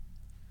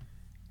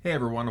Hey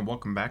everyone, and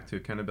welcome back to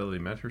Accountability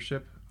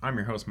Mentorship. I'm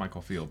your host,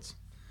 Michael Fields.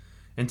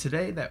 And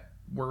today that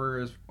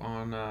we're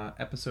on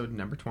episode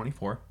number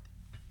 24.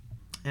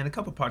 And a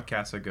couple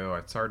podcasts ago,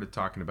 I started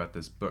talking about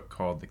this book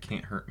called The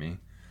Can't Hurt Me.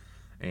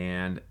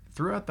 And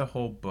throughout the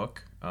whole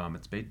book,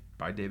 it's made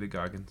by David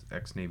Goggins,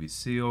 ex-Navy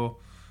SEAL.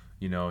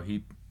 You know,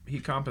 he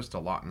accomplished a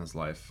lot in his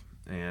life.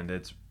 And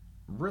it's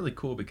really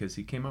cool because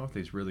he came up with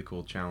these really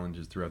cool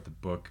challenges throughout the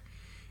book.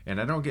 And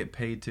I don't get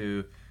paid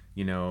to,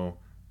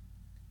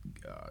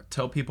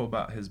 tell people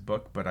about his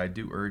book, but I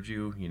do urge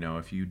you,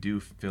 if you do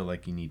feel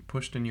like you need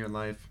pushed in your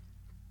life,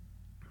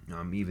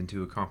 even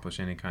to accomplish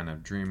any kind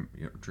of dream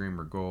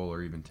or goal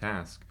or even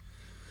task,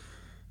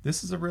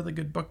 this is a really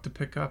good book to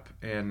pick up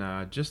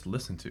and just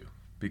listen to,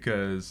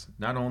 because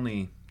not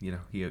only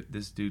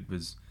this dude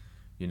was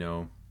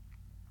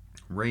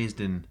raised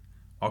in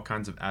all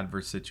kinds of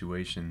adverse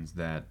situations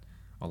that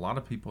a lot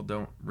of people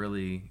don't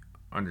really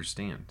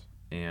understand,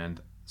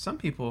 and some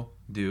people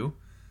do,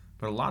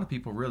 but a lot of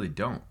people really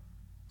don't.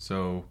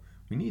 So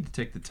we need to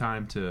take the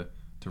time to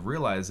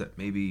realize that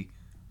maybe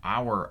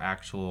our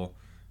actual,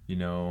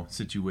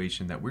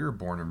 situation that we were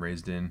born and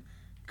raised in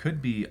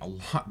could be a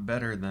lot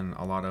better than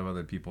a lot of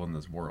other people in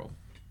this world.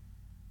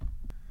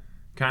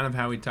 Kind of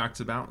how he talks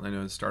about, at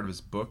the start of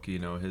his book,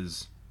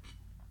 his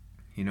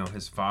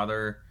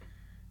father,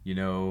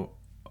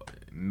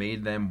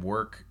 made them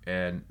work,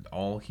 and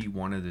all he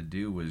wanted to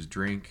do was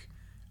drink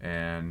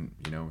and,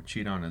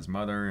 cheat on his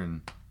mother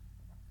and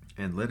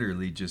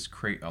literally just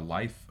create a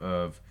life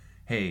of,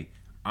 hey,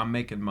 I'm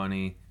making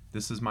money,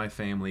 this is my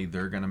family,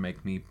 they're gonna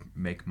make me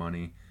make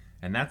money.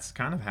 And that's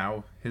kind of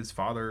how his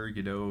father,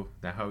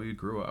 how he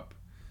grew up.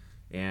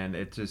 And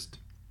it just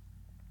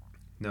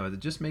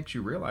makes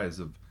you realize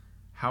of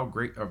how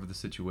great of the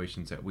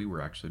situations that we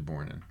were actually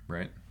born in,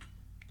 right?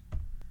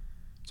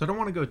 So I don't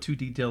want to go too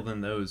detailed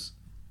in those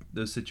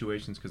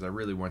situations, because I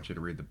really want you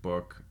to read the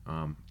book.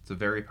 It's a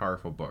very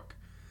powerful book.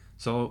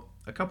 So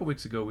a couple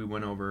weeks ago, we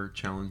went over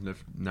challenge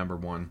number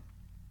 1,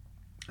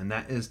 and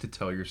that is to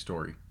tell your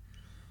story.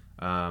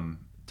 Tell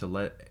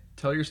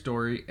your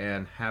story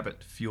and have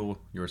it fuel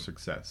your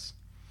success.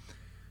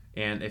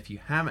 And if you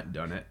haven't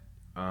done it,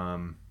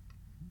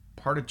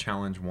 part of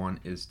challenge 1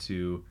 is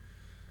to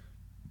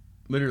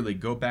literally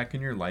go back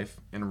in your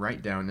life and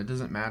write down. It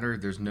doesn't matter.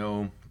 There's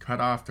no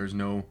cutoff. There's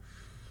no,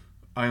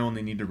 I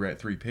only need to write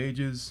 3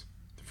 pages.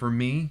 For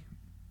me,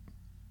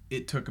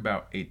 it took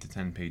about 8 to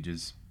 10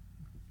 pages.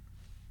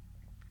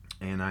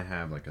 And I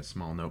have like a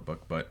small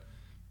notebook, but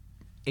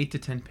 8 to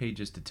 10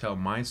 pages to tell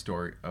my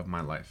story of my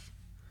life.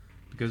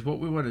 Because what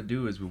we want to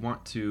do is we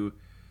want to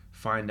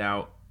find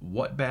out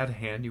what bad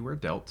hand you were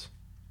dealt,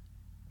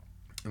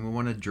 and we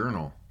want to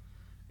journal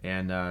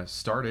and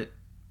start it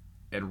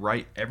and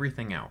write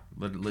everything out,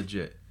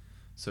 legit.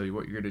 So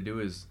what you're going to do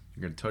is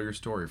you're going to tell your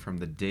story from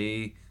the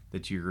day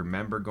that you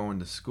remember going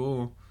to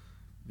school,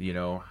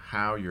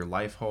 how your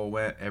life whole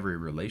went, every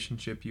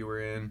relationship you were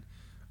in.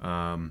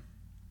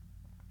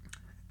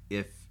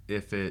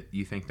 If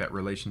you think that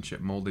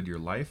relationship molded your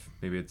life,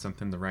 maybe it's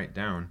something to write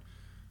down.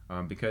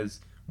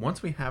 Because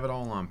once we have it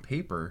all on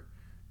paper,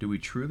 do we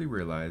truly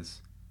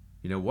realize,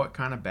 what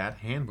kind of bad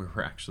hand we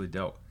were actually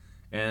dealt?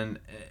 And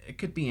it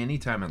could be any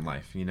time in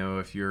life.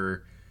 If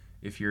you're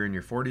in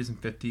your 40s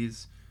and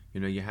 50s,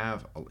 you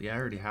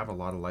already have a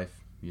lot of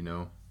life,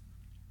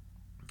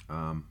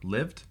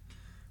 lived.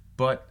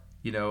 But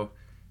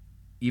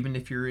even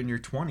if you're in your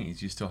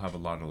 20s, you still have a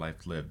lot of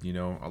life lived.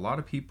 A lot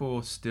of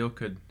people still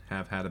could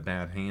have had a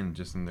bad hand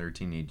just in their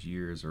teenage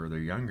years or their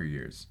younger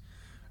years.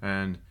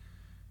 And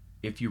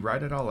if you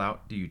write it all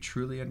out, do you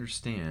truly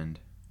understand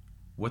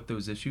what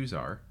those issues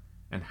are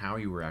and how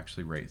you were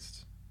actually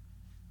raised?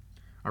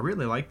 I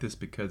really like this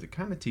because it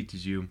kind of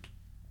teaches you,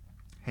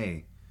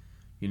 hey,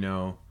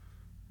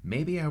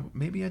 maybe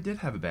I did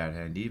have a bad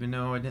hand, even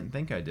though I didn't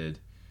think I did.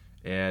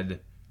 And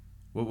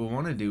what we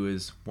want to do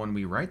is, when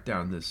we write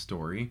down this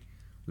story,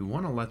 we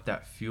want to let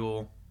that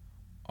fuel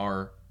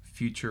our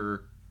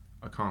future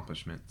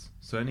accomplishments.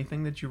 So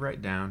anything that you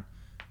write down,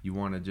 you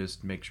want to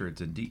just make sure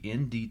it's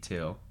in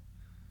detail,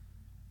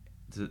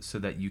 so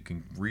that you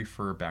can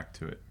refer back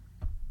to it.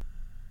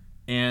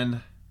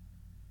 And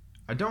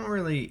I don't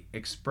really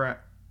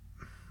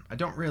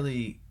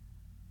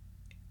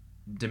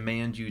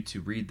demand you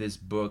to read this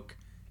book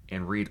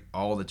and read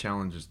all the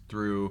challenges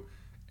through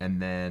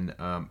and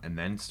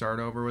then start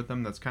over with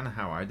them. That's kind of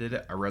how I did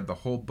it. I read the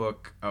whole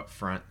book up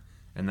front,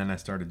 and then I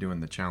started doing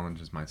the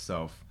challenges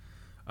myself.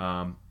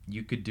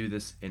 You could do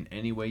this in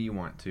any way you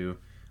want to,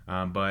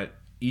 but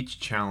each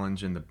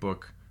challenge in the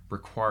book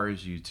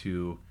requires you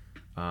to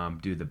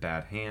do the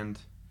bad hand.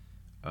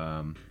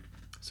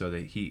 So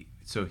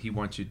he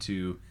wants you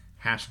to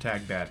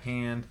hashtag bad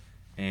hand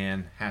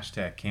and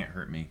hashtag can't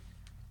hurt me.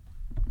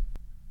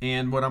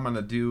 And what I'm going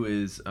to do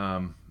is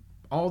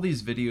all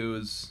these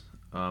videos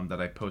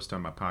that I post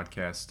on my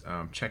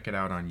podcast, check it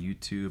out on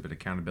YouTube at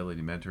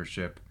Accountability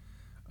Mentorship.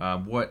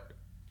 What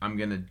I'm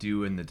going to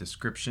do in the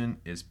description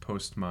is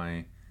post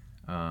my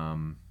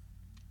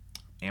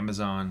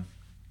Amazon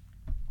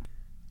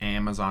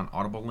Amazon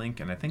Audible link,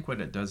 and I think what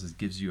it does is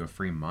gives you a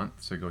free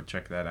month, so go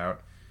check that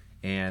out.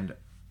 And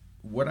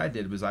what I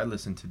did was I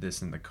listened to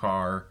this in the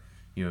car,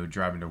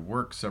 driving to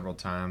work several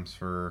times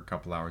for a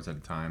couple hours at a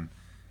time,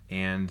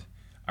 and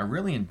I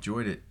really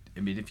enjoyed it.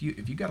 I mean, if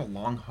you got a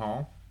long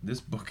haul, this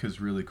book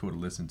is really cool to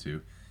listen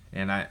to,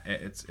 and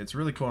it's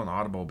really cool on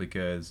Audible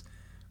because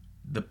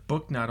the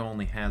book not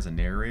only has a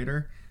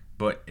narrator,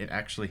 but it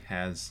actually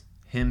has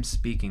him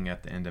speaking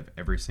at the end of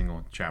every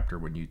single chapter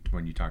when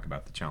you talk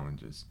about the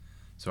challenges.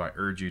 So I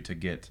urge you to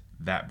get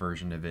that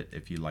version of it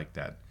if you like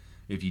that.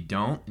 If you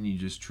don't and you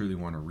just truly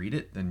want to read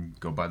it, then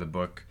go buy the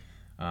book.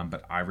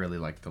 But I really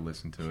like to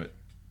listen to it.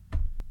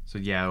 So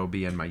yeah, it'll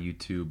be in my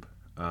YouTube.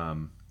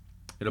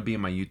 It'll be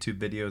in my YouTube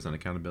videos on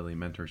accountability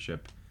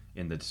mentorship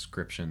in the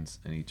descriptions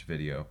in each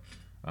video.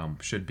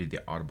 Should be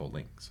the Audible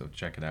link, so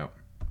check it out.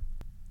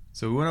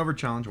 So we went over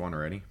challenge 1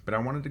 already, but I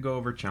wanted to go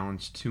over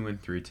challenge 2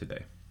 and 3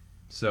 today.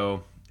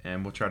 So,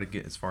 and we'll try to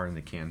get as far as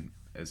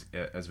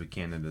we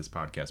can in this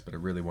podcast, but I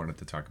really wanted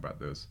to talk about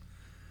those.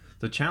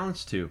 So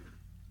challenge 2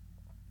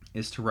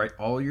 is to write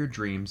all your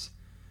dreams,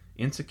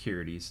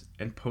 insecurities,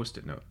 and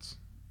post-it notes,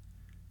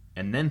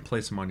 and then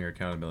place them on your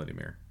accountability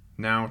mirror.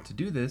 Now, to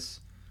do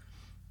this,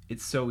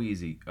 it's so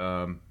easy.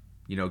 Go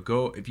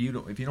if you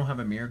don't have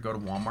a mirror, go to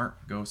Walmart,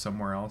 go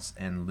somewhere else,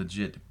 and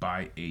legit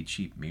buy a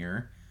cheap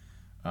mirror,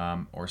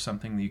 or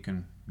something that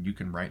you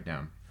can write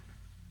down.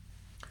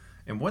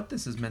 And what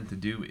this is meant to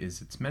do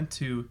is it's meant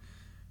to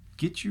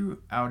get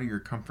you out of your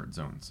comfort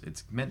zones.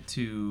 It's meant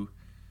to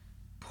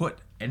put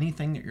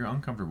anything that you're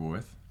uncomfortable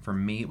with. For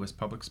me, it was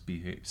public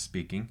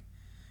speaking.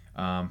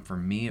 For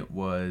me, it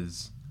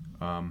was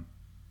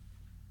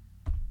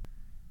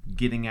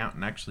getting out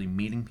and actually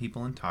meeting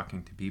people and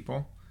talking to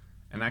people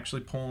and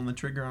actually pulling the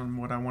trigger on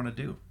what I want to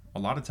do. A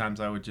lot of times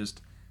I would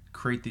just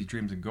create these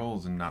dreams and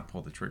goals and not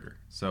pull the trigger.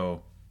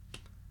 So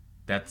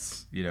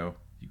that's, you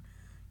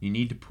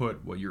need to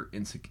put what you're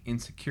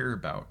insecure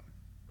about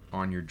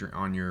on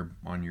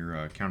your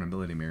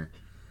accountability mirror.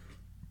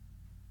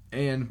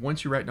 And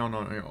once you write down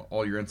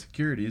all your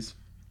insecurities,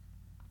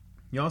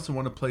 you also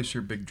want to place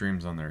your big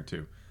dreams on there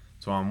too.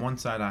 So on one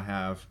side I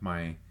have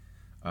my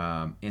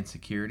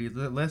insecurity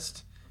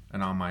list,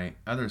 and on my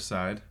other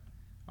side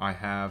I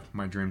have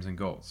my dreams and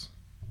goals.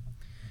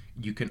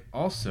 You can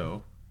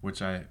also,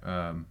 which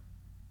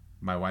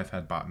my wife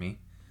had bought me,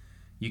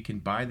 you can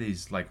buy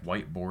these like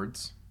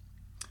whiteboards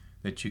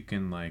that you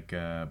can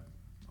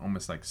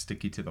almost like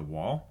sticky to the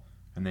wall,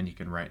 and then you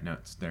can write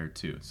notes there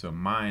too. So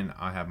mine,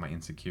 I have my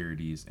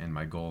insecurities and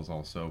my goals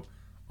also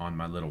on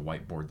my little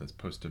whiteboard that's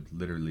posted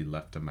literally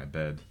left of my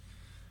bed.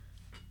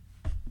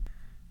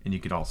 And you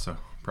could also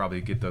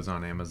probably get those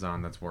on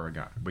Amazon. That's where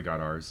we got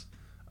ours.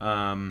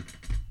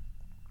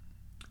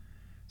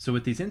 So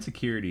with these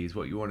insecurities,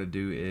 what you want to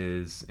do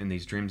is, in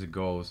these dreams and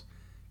goals,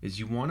 is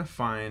you want to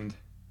find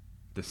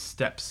the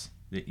steps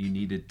that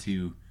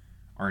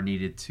are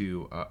needed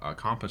to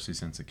accomplish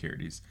these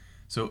insecurities.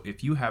 So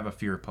if you have a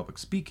fear of public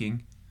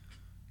speaking,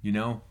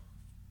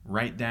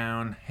 write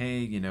down,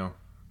 hey,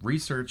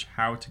 research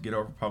how to get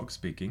over public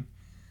speaking.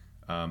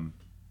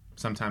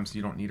 Sometimes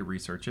you don't need to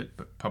research it,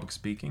 but public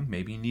speaking,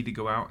 maybe you need to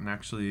go out and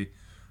actually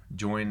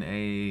join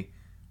a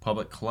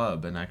public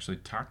club and actually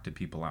talk to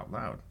people out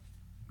loud.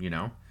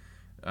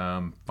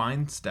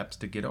 Find steps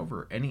to get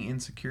over any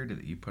insecurity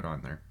that you put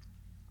on there.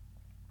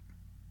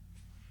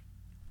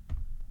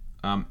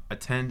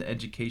 Attend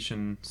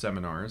education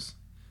seminars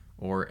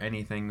or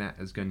anything that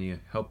is going to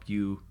help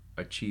you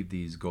achieve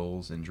these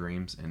goals and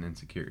dreams and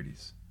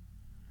insecurities.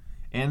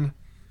 And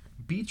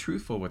be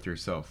truthful with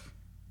yourself.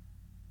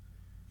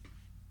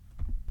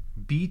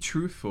 Be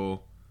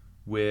truthful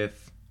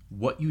with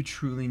what you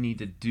truly need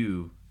to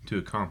do to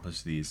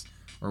accomplish these,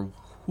 or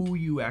who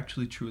you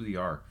actually truly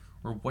are,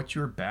 or what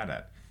you're bad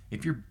at.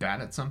 If you're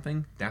bad at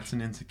something, that's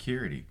an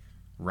insecurity.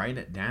 Write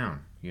it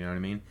down. You know what I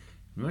mean?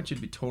 We want you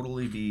to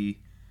totally be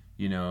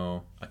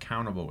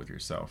accountable with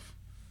yourself.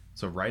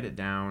 So write it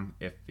down.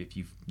 If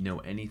you know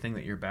anything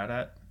that you're bad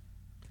at,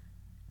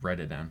 write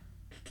it down.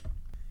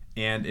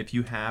 And if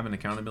you have an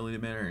accountability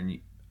mirror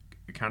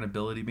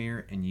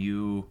and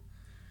you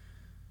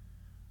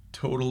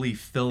totally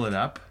fill it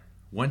up,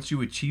 once you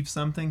achieve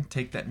something,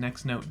 take that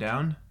next note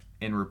down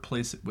and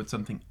replace it with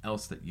something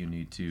else that you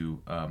need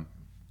to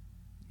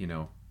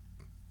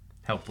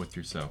help with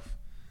yourself.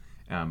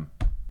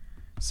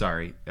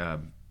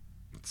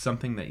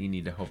 Something that you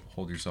need to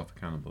hold yourself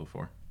accountable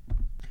for.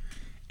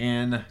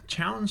 And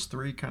challenge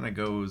 3 kind of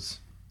goes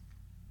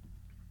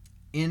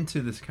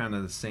into this kind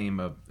of the same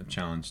of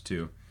challenge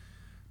 2.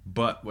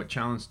 But what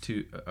challenge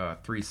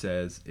 3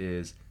 says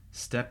is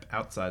step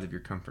outside of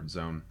your comfort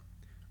zone.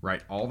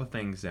 Write all the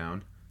things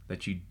down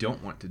that you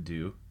don't want to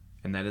do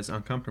and that is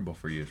uncomfortable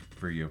for you.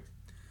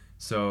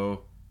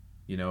 So,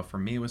 for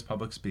me it was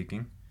public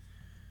speaking.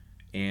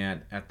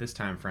 And at this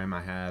time frame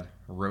I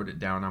wrote it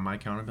down on my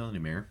accountability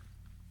mirror.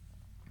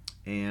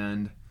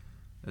 And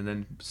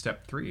then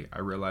step 3, I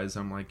realized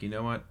I'm like, you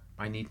know what?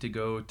 I need to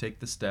go take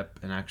the step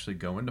and actually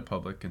go into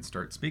public and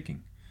start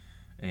speaking.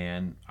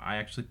 And I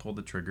actually pulled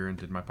the trigger and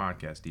did my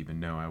podcast, even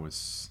though I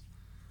was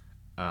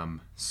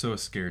so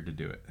scared to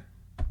do it.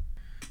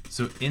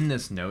 So in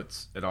this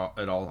notes,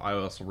 I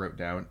also wrote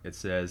down, it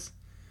says,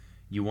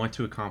 you want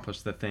to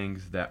accomplish the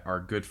things that are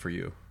good for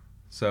you.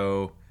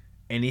 So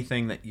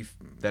anything that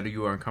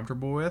you are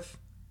uncomfortable with,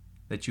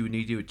 that you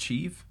need to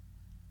achieve,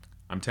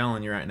 I'm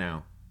telling you right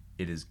now,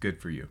 it is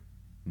good for you.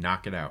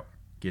 Knock it out.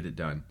 Get it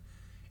done.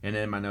 And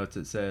in my notes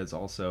it says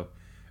also,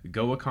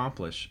 go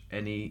accomplish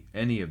any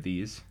of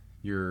these,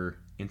 your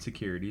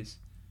insecurities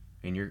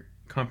and your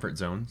comfort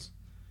zones,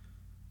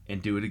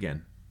 and do it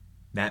again.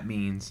 That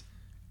means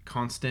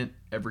constant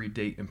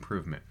everyday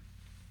improvement.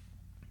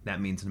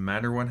 That means no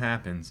matter what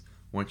happens,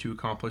 once you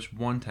accomplish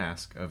one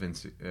task of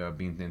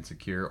being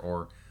insecure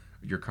or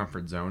your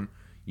comfort zone,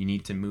 you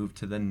need to move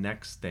to the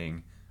next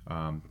thing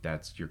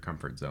that's your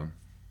comfort zone.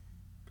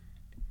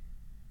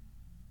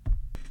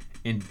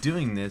 In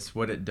doing this,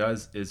 what it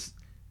does is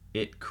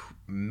it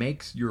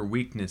makes your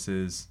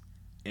weaknesses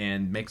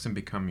and makes them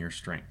become your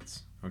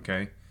strengths,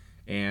 okay?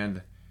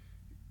 And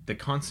the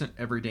constant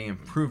everyday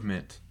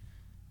improvement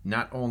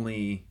not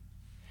only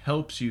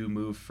helps you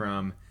move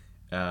from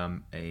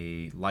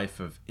a life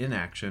of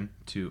inaction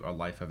to a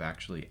life of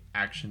actually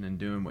action and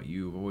doing what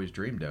you've always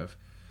dreamed of,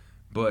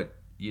 but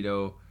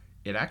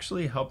it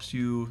actually helps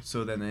you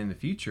so that in the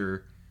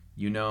future,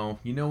 you know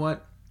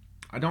what,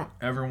 I don't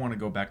ever want to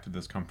go back to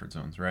those comfort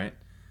zones, right?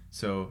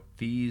 So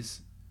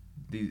this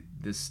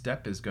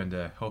step is going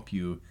to help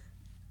you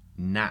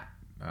not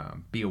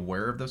be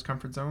aware of those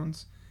comfort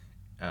zones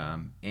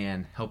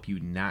and help you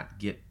not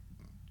get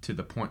to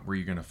the point where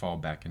you're going to fall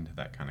back into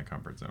that kind of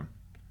comfort zone.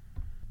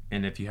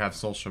 And if you have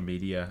social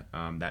media,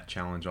 that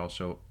challenge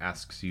also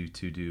asks you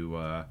to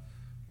do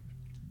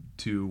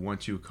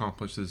once you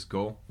accomplish this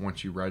goal,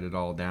 once you write it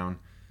all down,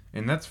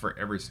 and that's for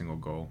every single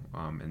goal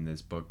in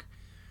this book.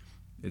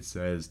 It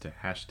says to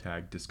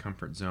hashtag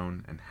discomfort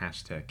zone and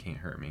hashtag can't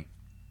hurt me.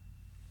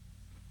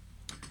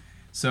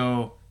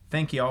 So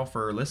thank you all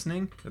for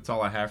listening. That's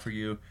all I have for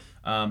you.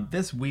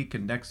 This week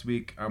and next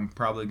week, I'm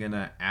probably going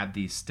to add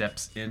these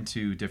steps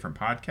into different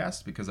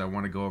podcasts because I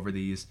want to go over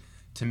these.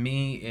 To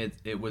me,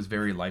 it was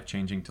very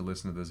life-changing to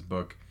listen to this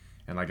book.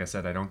 And like I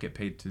said, I don't get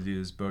paid to do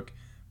this book,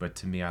 but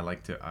to me, I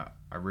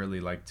really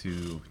like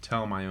to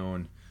tell my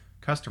own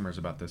customers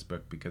about this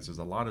book because there's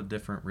a lot of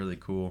different really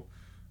cool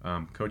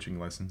coaching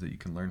lessons that you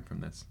can learn from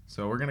this.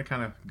 So we're going to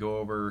kind of go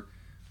over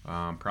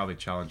probably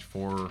challenge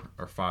 4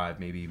 or 5,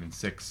 maybe even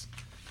 6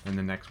 in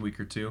the next week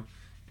or two.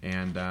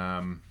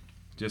 And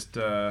just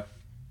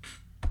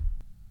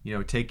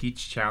take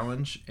each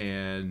challenge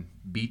and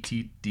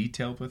be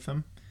detailed with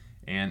them.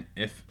 And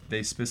if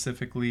they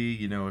specifically,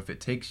 if it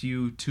takes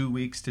you 2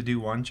 weeks to do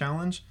one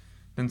challenge,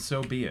 then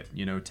so be it.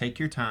 Take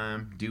your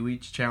time, do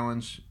each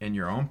challenge in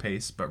your own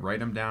pace, but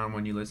write them down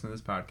when you listen to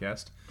this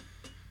podcast,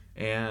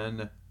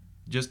 and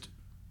just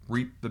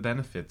reap the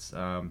benefits.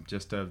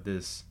 Just of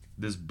this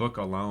book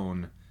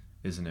alone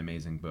is an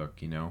amazing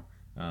book.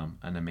 An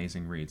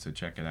amazing read. So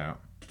check it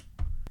out.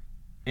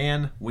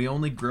 And we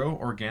only grow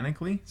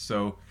organically.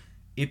 So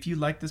if you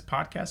like this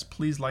podcast,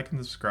 please like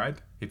and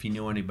subscribe. If you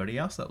know anybody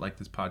else that liked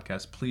this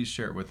podcast, please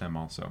share it with them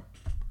also.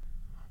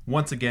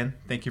 Once again,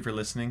 thank you for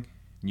listening.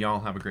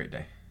 Y'all have a great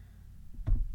day.